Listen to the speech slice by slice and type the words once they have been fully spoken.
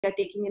are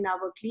taking in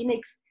our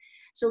clinics.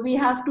 So we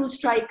have to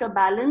strike a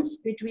balance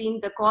between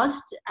the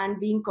cost and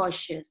being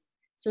cautious.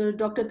 So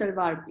Dr.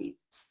 Talwar, please.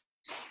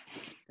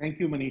 Thank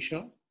you,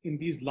 Manisha. In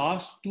these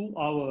last 2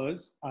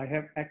 hours, I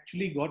have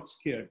actually got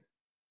scared.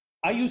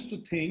 I used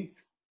to think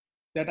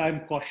that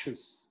I'm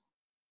cautious,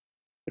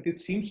 but it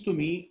seems to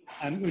me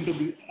I'm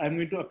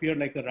going to appear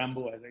like a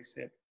Rambo, as I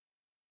said.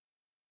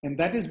 And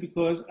that is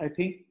because I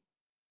think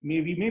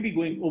we may be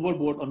going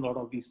overboard on a lot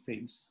of these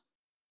things.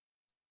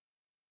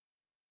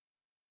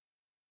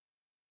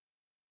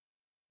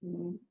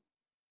 I'm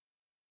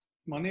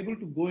unable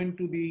to go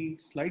into the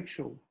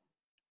slideshow.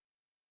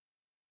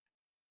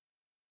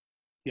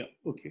 Yeah,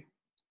 okay.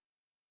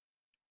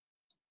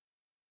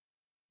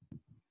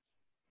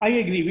 I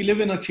agree, we live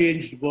in a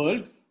changed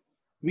world.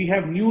 We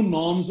have new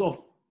norms of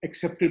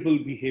acceptable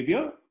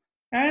behavior,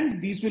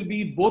 and these will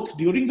be both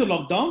during the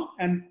lockdown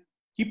and,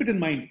 keep it in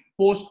mind,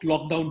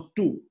 post-lockdown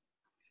too.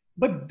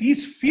 But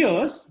these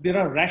fears, there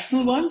are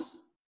rational ones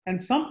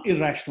and some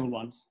irrational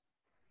ones.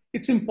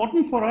 It's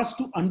important for us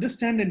to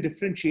understand and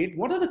differentiate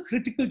what are the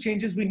critical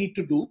changes we need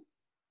to do,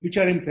 which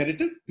are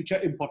imperative, which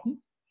are important,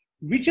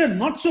 which are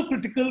not so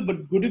critical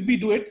but good if we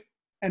do it,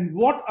 and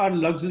what are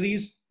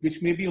luxuries which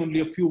maybe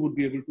only a few would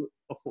be able to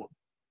afford.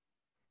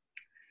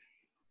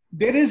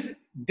 There is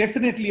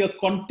definitely a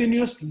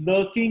continuous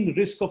lurking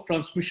risk of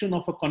transmission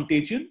of a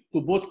contagion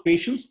to both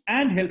patients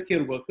and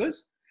healthcare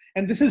workers.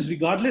 And this is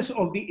regardless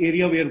of the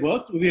area where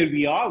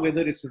we are,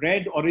 whether it's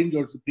red, orange,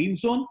 or green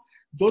zone,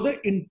 though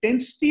the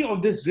intensity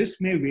of this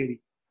risk may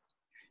vary.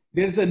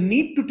 There's a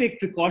need to take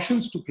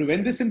precautions to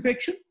prevent this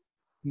infection,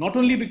 not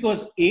only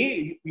because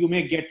A, you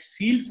may get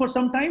sealed for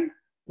some time,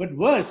 but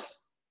worse,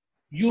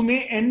 you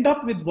may end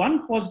up with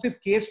one positive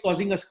case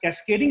causing a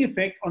cascading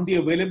effect on the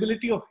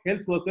availability of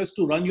health workers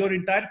to run your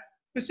entire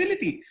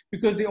facility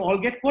because they all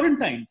get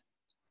quarantined.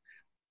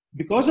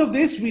 Because of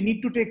this, we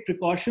need to take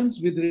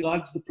precautions with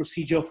regards to the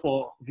procedure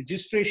for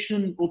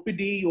registration,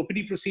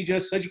 OPD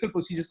procedures, surgical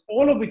procedures,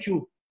 all of which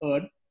you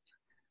heard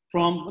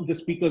from the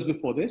speakers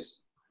before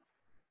this.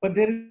 But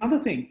there is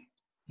another thing.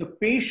 The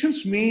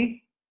patients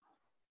may,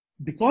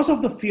 because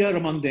of the fear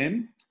among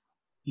them,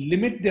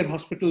 limit their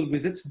hospital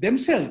visits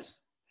themselves.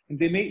 And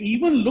they may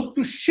even look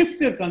to shift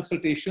their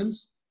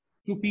consultations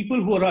to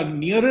people who are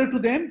nearer to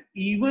them,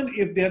 even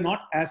if they're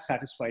not as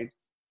satisfied.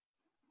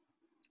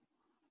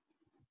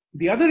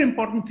 The other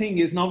important thing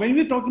is, now when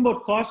we're talking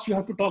about costs, you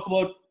have to talk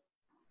about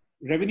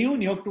revenue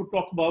and you have to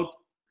talk about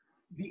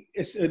the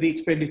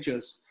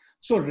expenditures.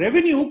 So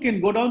revenue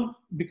can go down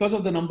because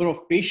of the number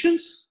of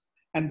patients,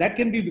 and that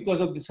can be because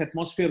of this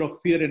atmosphere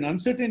of fear and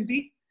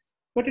uncertainty.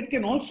 But it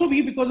can also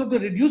be because of the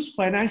reduced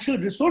financial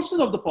resources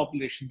of the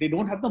population. They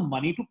don't have the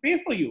money to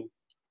pay for you.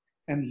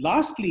 And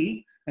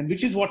lastly, and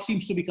which is what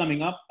seems to be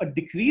coming up, a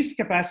decreased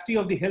capacity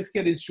of the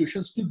healthcare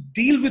institutions to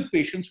deal with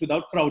patients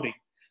without crowding,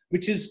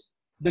 which is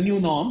the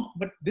new norm,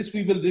 but this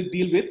we will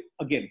deal with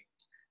again.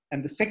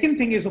 And the second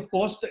thing is, of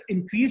course, the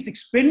increased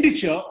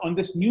expenditure on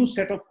this new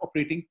set of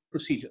operating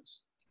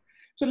procedures.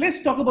 So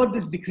let's talk about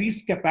this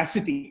decreased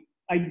capacity.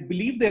 I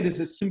believe there is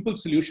a simple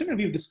solution, and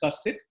we've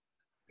discussed it.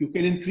 You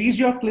can increase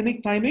your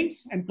clinic timings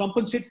and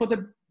compensate for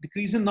the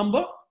decrease in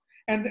number.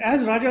 And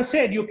as Raja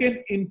said, you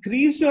can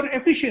increase your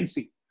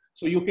efficiency.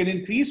 So you can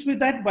increase with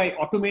that by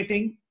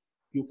automating.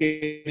 You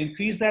can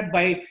increase that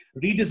by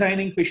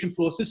redesigning patient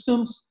flow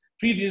systems.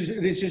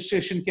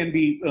 Pre-registration can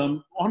be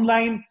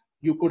online.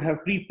 You could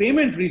have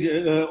prepayment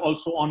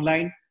also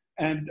online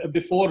and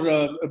before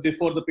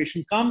the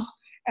patient comes.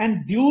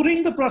 And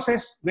during the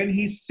process, when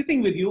he's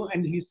sitting with you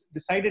and he's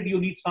decided you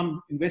need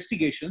some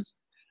investigations,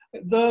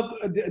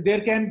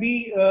 there can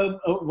be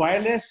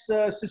wireless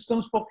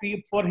systems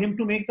for him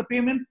to make the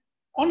payment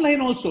online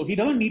also. He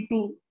doesn't need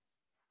to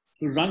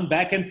run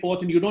back and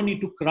forth, and you don't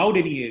need to crowd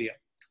any area.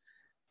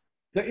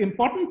 The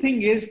important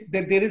thing is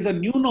that there is a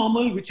new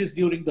normal, which is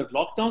during the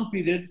lockdown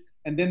period,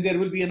 and then there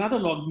will be another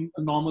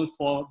normal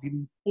for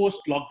the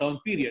post-lockdown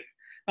period.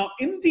 Now,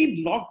 in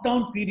the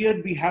lockdown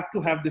period, we have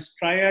to have this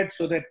triad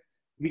so that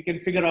we can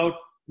figure out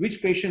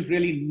which patient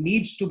really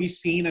needs to be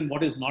seen and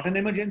what is not an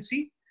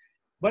emergency.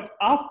 But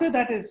after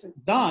that is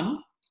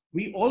done,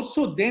 we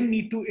also then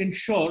need to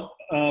ensure,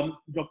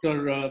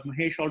 Dr.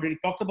 Mahesh already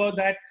talked about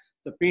that,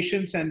 the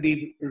patients and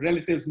the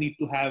relatives need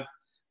to have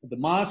the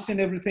masks and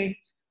everything.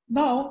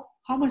 Now,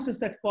 how much does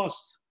that cost?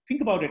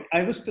 Think about it.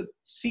 I was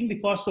seeing the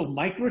cost of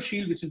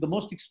MicroShield, which is the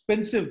most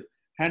expensive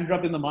hand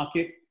rub in the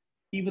market.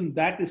 Even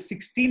that is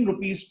 16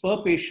 rupees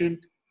per patient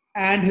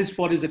and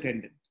for his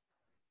attendant.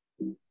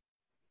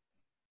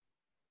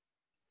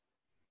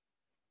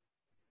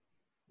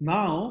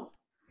 Now,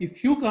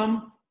 if you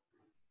come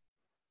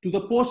to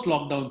the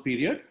post-lockdown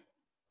period,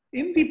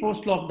 in the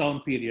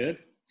post-lockdown period,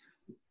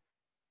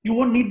 you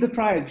won't need the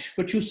triage,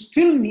 but you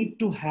still need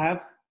to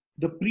have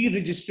the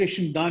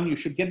pre-registration done. You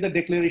should get the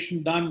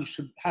declaration done. You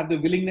should have the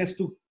willingness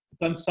to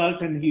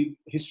consult and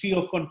history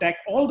of contact.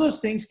 All those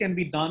things can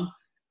be done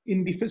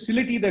in the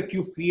facility that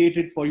you've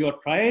created for your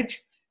triage.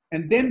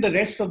 And then the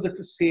rest of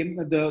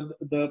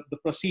the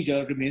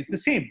procedure remains the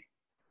same.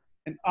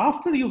 And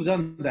after you've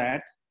done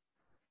that,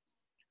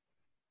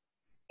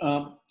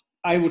 um,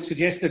 I would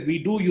suggest that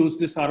we do use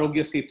this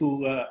Arogya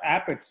Setu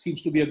app. It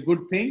seems to be a good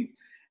thing.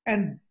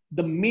 And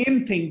the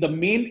main thing, the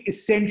main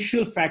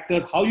essential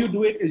factor, how you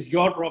do it is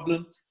your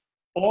problem.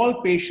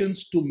 All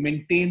patients to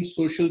maintain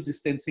social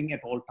distancing at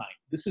all times.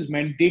 This is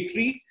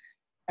mandatory.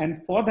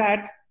 And for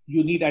that,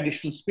 you need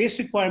additional space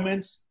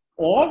requirements,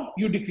 or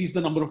you decrease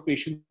the number of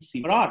patients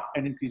per hour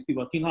and increase the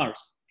working hours.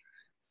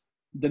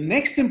 The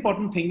next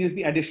important thing is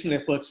the additional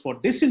efforts for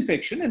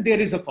disinfection, and there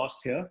is a cost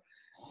here.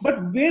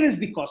 But where is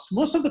the cost?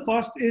 Most of the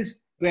cost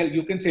is, well,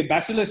 you can say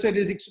bacillocid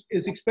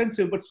is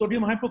expensive, but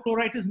sodium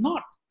hypochlorite is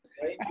not.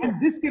 Right.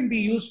 And this can be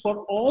used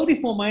for all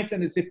the fomites,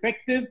 and it's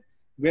effective,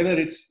 whether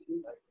it's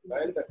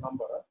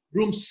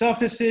room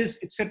surfaces,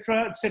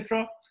 etc.,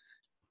 etc.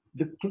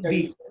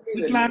 The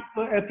lamp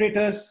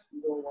apparatus.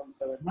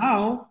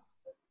 Now,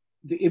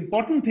 the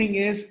important thing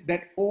is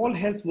that all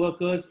health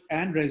workers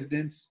and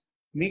residents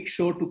make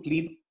sure to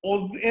clean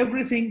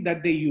everything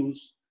that they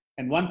use.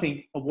 And one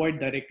thing, avoid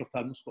direct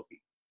ophthalmoscopy.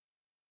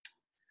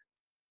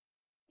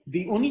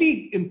 The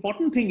only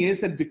important thing is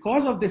that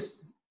because of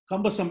this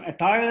cumbersome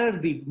attire,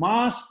 the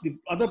mask, the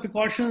other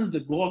precautions,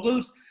 the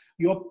goggles,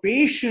 your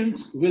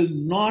patients will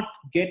not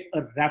get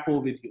a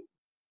rapport with you.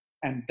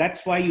 And that's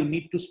why you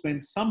need to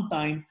spend some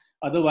time.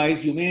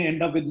 Otherwise, you may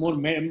end up with more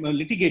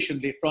litigation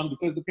later on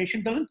because the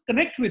patient doesn't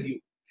connect with you.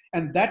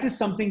 And that is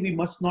something we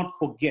must not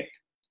forget.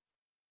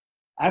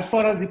 As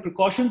far as the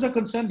precautions are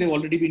concerned, they've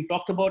already been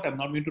talked about. I'm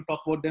not going to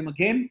talk about them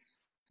again.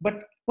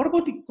 But what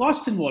about the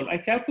cost involved? I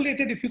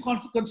calculated, if you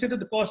consider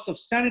the cost of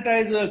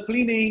sanitizer,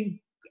 cleaning,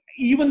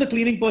 even the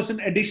cleaning person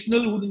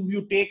additional who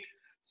you take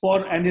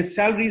for, and his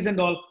salaries and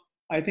all,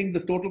 I think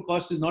the total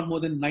cost is not more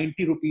than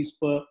 90 rupees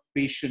per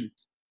patient.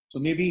 So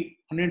maybe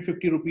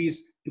 150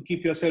 rupees to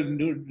keep yourself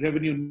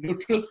revenue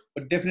neutral,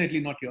 but definitely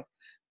not your.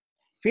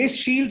 Face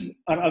shields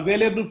are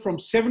available from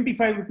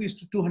 75 rupees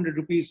to 200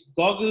 rupees.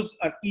 Goggles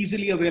are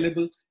easily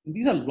available. And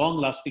these are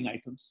long-lasting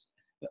items.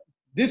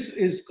 This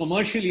is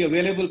commercially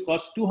available,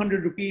 costs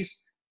 200 rupees,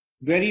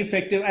 very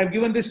effective. I've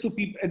given this to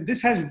people, and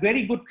this has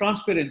very good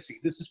transparency.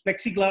 This is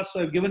plexiglass,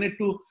 so I've given it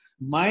to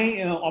my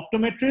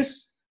optometrists,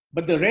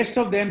 but the rest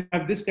of them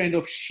have this kind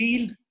of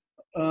shield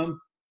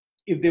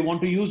if they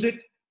want to use it,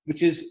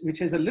 which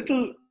has a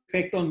little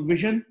effect on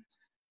vision.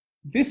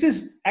 This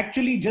is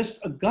actually just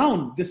a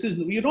gown.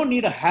 You don't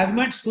need a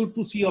hazmat suit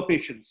to see your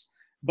patients,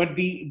 but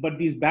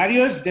these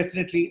barriers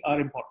definitely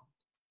are important.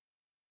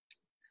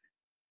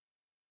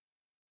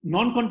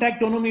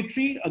 Non-contact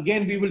tonometry,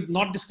 again, we will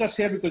not discuss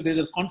here because there's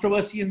a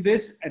controversy in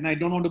this and I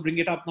don't want to bring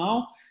it up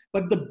now,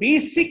 but the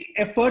basic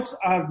efforts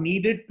are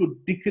needed to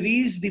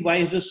decrease the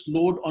virus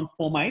load on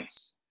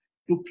fomites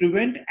to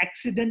prevent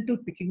accidental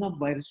picking up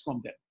virus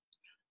from them.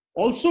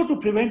 Also to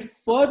prevent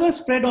further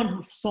spread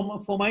on some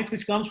fomites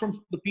which comes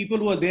from the people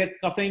who are there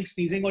coughing,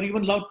 sneezing, or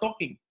even loud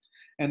talking.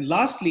 And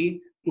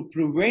lastly, to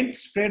prevent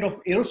spread of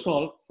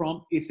aerosol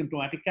from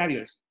asymptomatic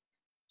carriers.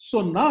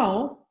 So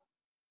now,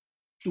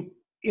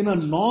 in a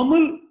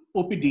normal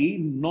OPD,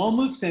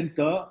 normal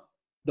center,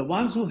 the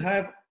ones who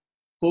have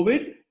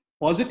COVID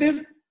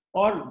positive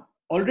or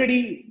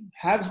already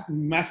have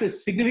massive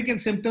significant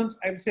symptoms,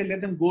 I would say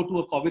let them go to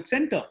a COVID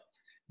center.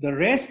 The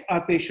rest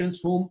are patients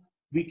whom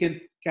we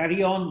can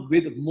carry on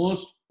with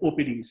most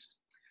OPDs.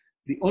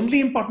 The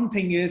only important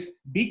thing is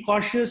be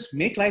cautious,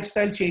 make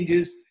lifestyle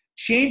changes,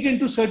 change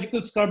into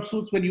surgical scrub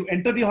suits when you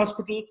enter the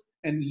hospital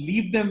and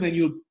leave them when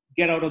you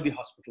get out of the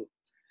hospital.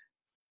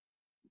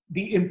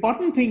 The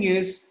important thing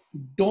is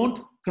don't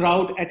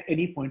crowd at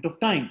any point of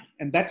time.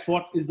 And that's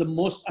what is the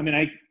most, I mean,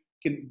 I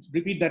can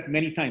repeat that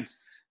many times.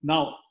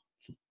 Now,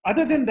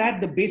 other than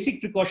that, the basic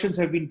precautions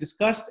have been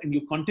discussed and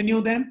you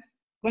continue them.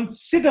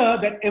 Consider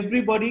that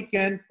everybody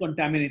can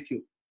contaminate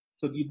you.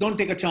 So you don't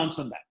take a chance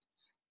on that.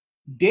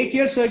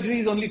 Daycare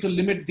surgery is only to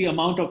limit the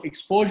amount of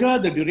exposure,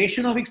 the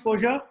duration of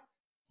exposure.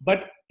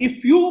 But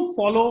if you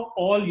follow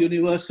all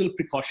universal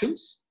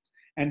precautions,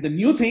 and the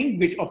new thing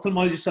which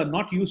ophthalmologists are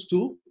not used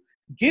to,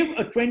 give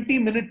a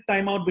 20-minute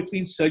timeout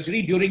between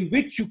surgery during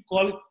which you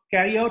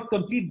carry out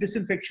complete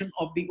disinfection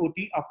of the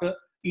OT after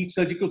each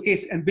surgical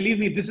case. And believe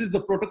me, this is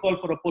the protocol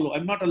for Apollo.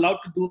 I'm not allowed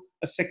to do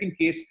a second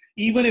case,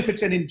 even if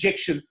it's an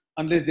injection,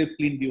 unless they've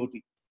cleaned the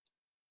OT.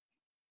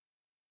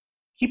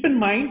 Keep in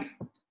mind,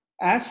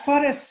 as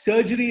far as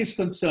surgery is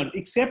concerned,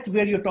 except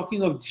where you're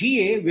talking of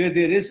GA, where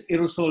there is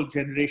aerosol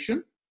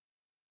generation,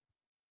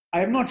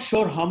 I'm not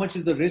sure how much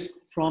is the risk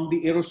from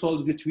the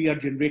aerosols which we are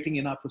generating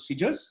in our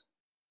procedures.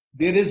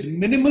 There is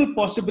minimal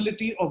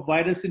possibility of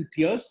virus in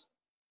tears.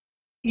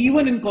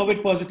 Even in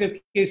COVID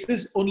positive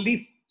cases,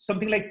 only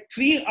something like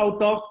 3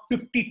 out of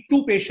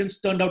 52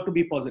 patients turned out to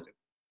be positive.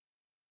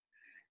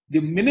 The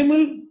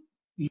minimal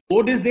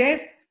load is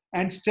there,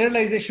 and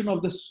sterilization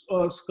of the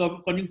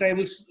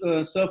conjunctival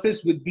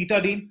surface with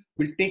betadine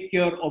will take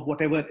care of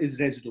whatever is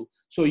residue.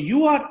 So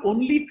you are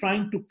only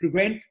trying to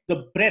prevent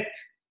the breath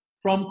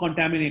from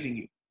contaminating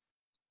you.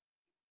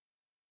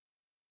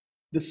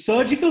 The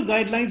surgical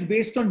guidelines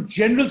based on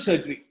general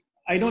surgery,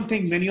 I don't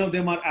think many of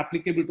them are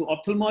applicable to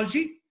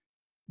ophthalmology.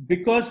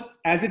 because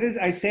as it is,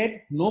 I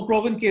said, no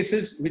proven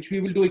cases, which we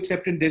will do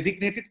except in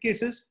designated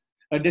cases,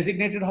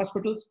 designated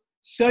hospitals.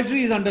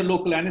 Surgery is under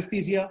local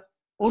anesthesia.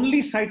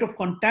 Only site of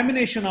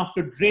contamination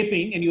after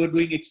draping, and you are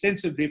doing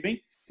extensive draping,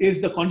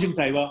 is the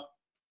conjunctiva.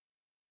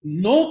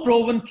 No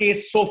proven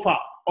case so far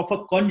of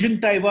a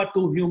conjunctiva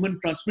to human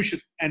transmission.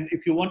 And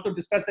if you want to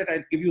discuss that,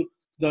 I'll give you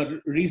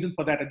the reason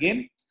for that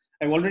again.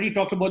 I've already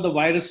talked about the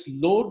virus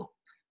load.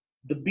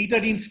 The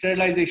betadine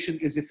sterilization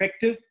is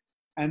effective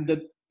and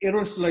the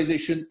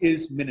aerosolization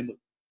is minimal.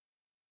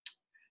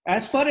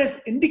 As far as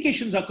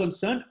indications are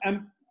concerned,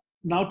 I'm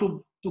now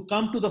to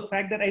come to the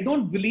fact that I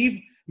don't believe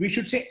we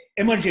should say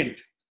emergent.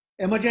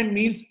 Emergent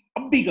means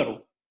abdi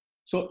karo.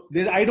 So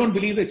I don't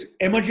believe it's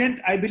emergent.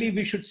 I believe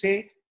we should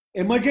say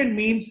emergent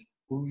means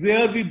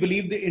where we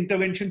believe the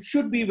intervention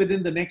should be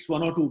within the next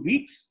 1 or 2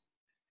 weeks.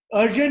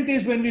 Urgent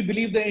is when we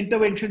believe the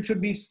intervention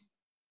should be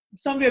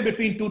somewhere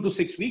between 2 to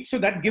 6 weeks. So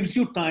that gives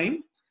you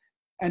time.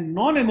 And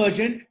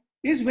non-emergent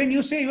is when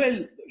you say, well,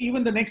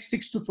 even the next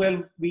 6 to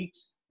 12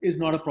 weeks is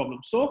not a problem.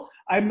 So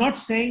I'm not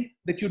saying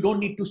that you don't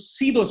need to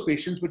see those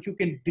patients, but you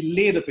can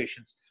delay the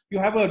patients. You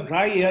have a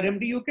dry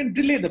ARMD, you can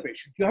delay the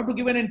patient. You have to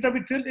give an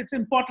intravitreal, it's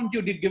important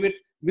you did give it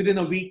within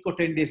a week or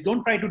 10 days.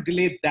 Don't try to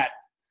delay that.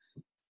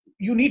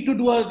 You need to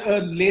do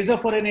a laser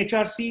for an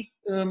HRC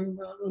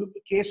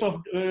case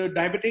of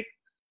diabetic,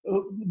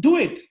 do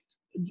it.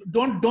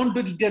 Don't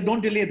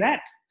delay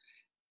that.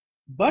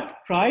 But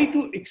try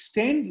to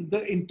extend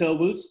the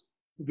intervals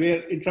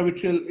where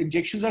intravitreal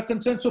injections are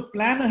concerned. So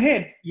plan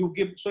ahead. You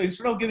give, so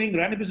instead of giving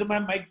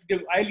ranibizumab, might give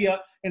Eylea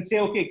and say,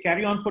 okay,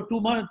 carry on for 2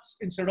 months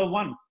instead of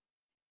 1.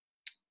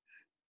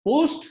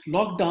 Post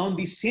lockdown,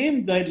 the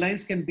same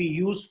guidelines can be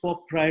used for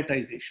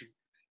prioritization.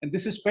 And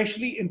this is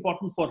especially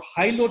important for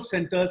high load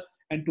centers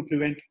and to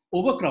prevent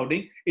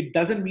overcrowding. It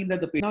doesn't mean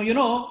that the patient, now, you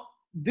know,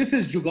 this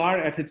is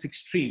jugaad at its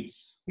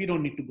extremes. We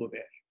don't need to go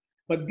there.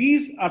 But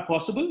these are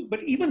possible,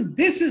 but even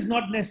this is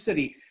not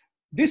necessary.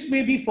 This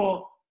may be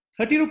for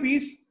 30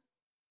 rupees,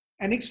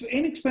 an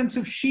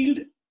inexpensive shield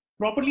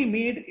properly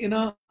made in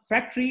a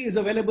factory is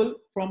available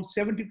from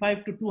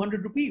 75 to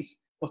 200 rupees.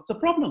 What's the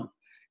problem?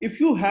 If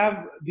you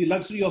have the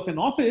luxury of an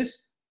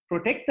office,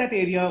 protect that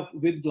area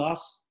with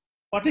glass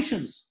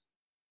partitions.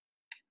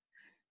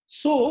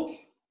 So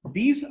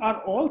these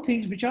are all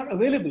things which are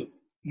available.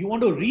 You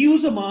want to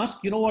reuse a mask.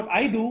 You know what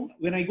I do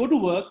when I go to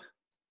work?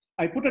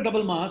 I put a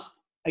double mask.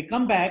 I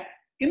come back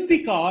in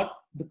the car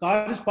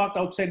is parked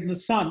outside in the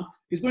sun,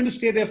 it's going to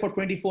stay there for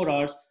 24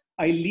 hours.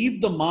 I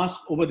leave the mask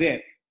over there.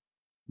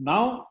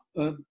 Now,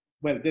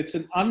 well, that's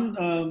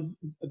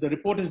the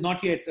report is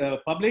not yet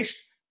published,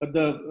 but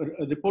the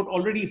report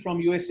already from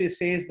USA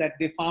says that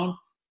they found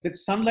that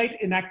sunlight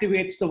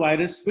inactivates the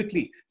virus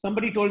quickly.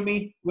 Somebody told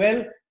me,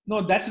 well,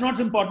 no, that's not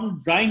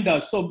important, drying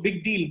does. So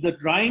big deal, the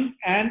drying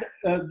and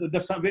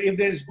if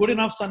there's good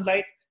enough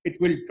sunlight, it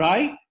will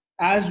dry,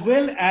 as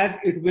well as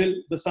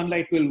the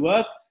sunlight will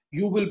work.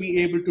 You will be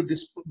able to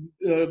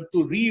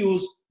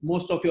reuse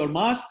most of your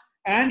masks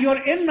and your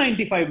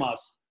N95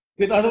 masks.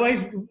 With otherwise,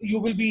 you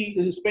will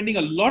be spending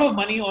a lot of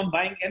money on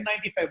buying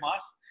N95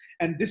 masks.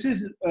 And this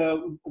is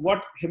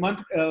what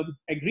Hemant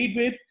agreed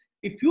with.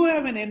 If you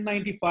have an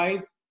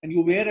N95 and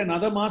you wear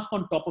another mask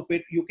on top of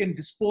it, you can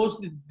dispose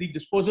the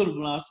disposable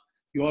mask,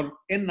 your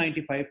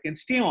N95 can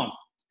stay on.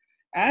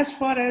 As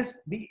far as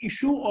the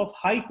issue of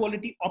high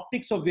quality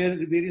optics of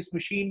various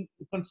machines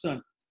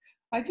concerned,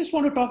 I just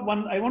want to talk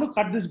I want to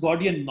cut this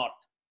Gordian knot.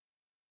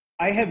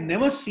 I have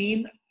never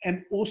seen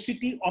an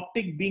OCT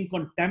optic being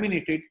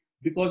contaminated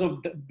because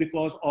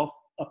of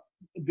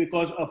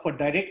a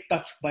direct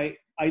touch by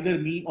either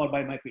me or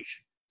by my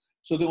patient.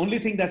 So the only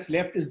thing that's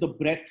left is the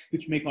breath,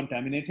 which may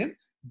contaminate him.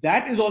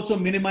 That is also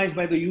minimized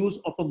by the use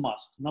of a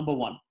mask, number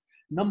one.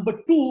 Number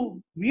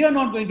two, we are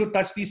not going to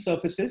touch these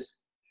surfaces.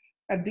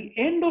 At the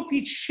end of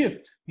each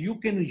shift, you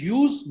can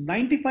use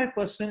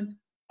 95%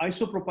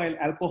 isopropyl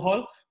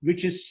alcohol,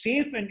 which is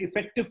safe and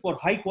effective for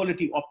high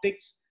quality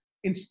optics.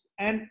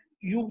 And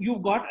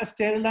you've got a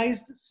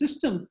sterilized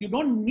system. You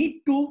don't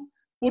need to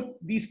put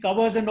these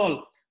covers and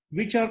all,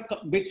 which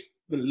will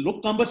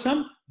look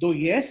cumbersome, though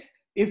yes,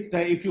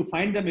 if you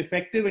find them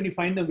effective and you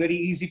find them very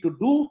easy to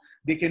do,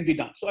 they can be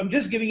done. So I'm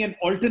just giving an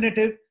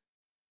alternative.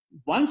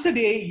 Once a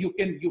day, you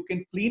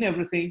can clean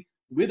everything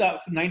with a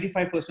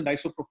 95%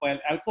 isopropyl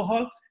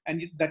alcohol,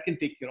 and that can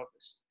take care of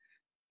this.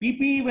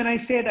 PPE, when I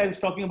said, I was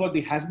talking about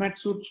the hazmat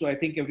suit, so I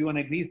think everyone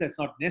agrees that's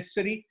not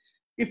necessary.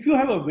 If you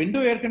have a window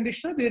air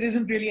conditioner, there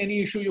isn't really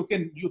any issue. You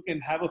can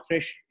have a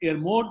fresh air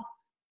mode,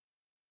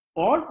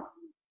 or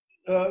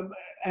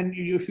and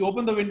if you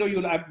open the window,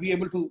 you'll be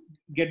able to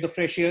get the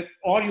fresh air,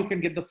 or you can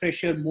get the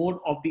fresh air mode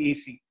of the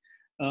AC.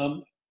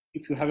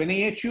 If you have an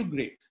AHU,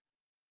 great.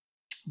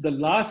 The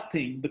last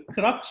thing, the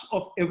crux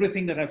of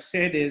everything that I've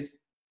said is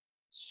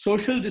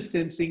social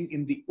distancing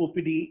in the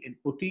OPD and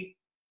OT,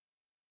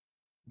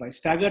 by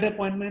staggered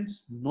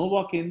appointments, no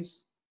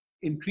walk-ins,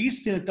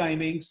 increased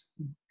timings,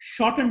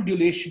 shortened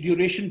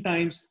duration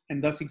times,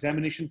 and thus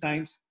examination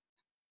times,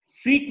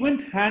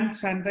 frequent hand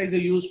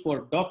sanitizer use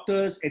for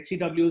doctors,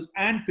 HCWs,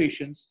 and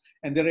patients,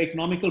 and there are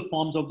economical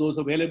forms of those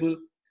available.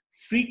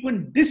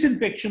 Frequent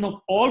disinfection of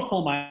all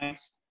formats,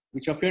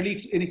 which are fairly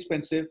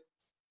inexpensive,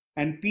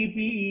 and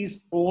PPEs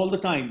all the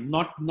time,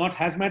 not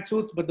hazmat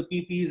suits, but the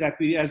PPEs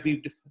as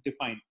we've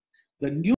defined. The new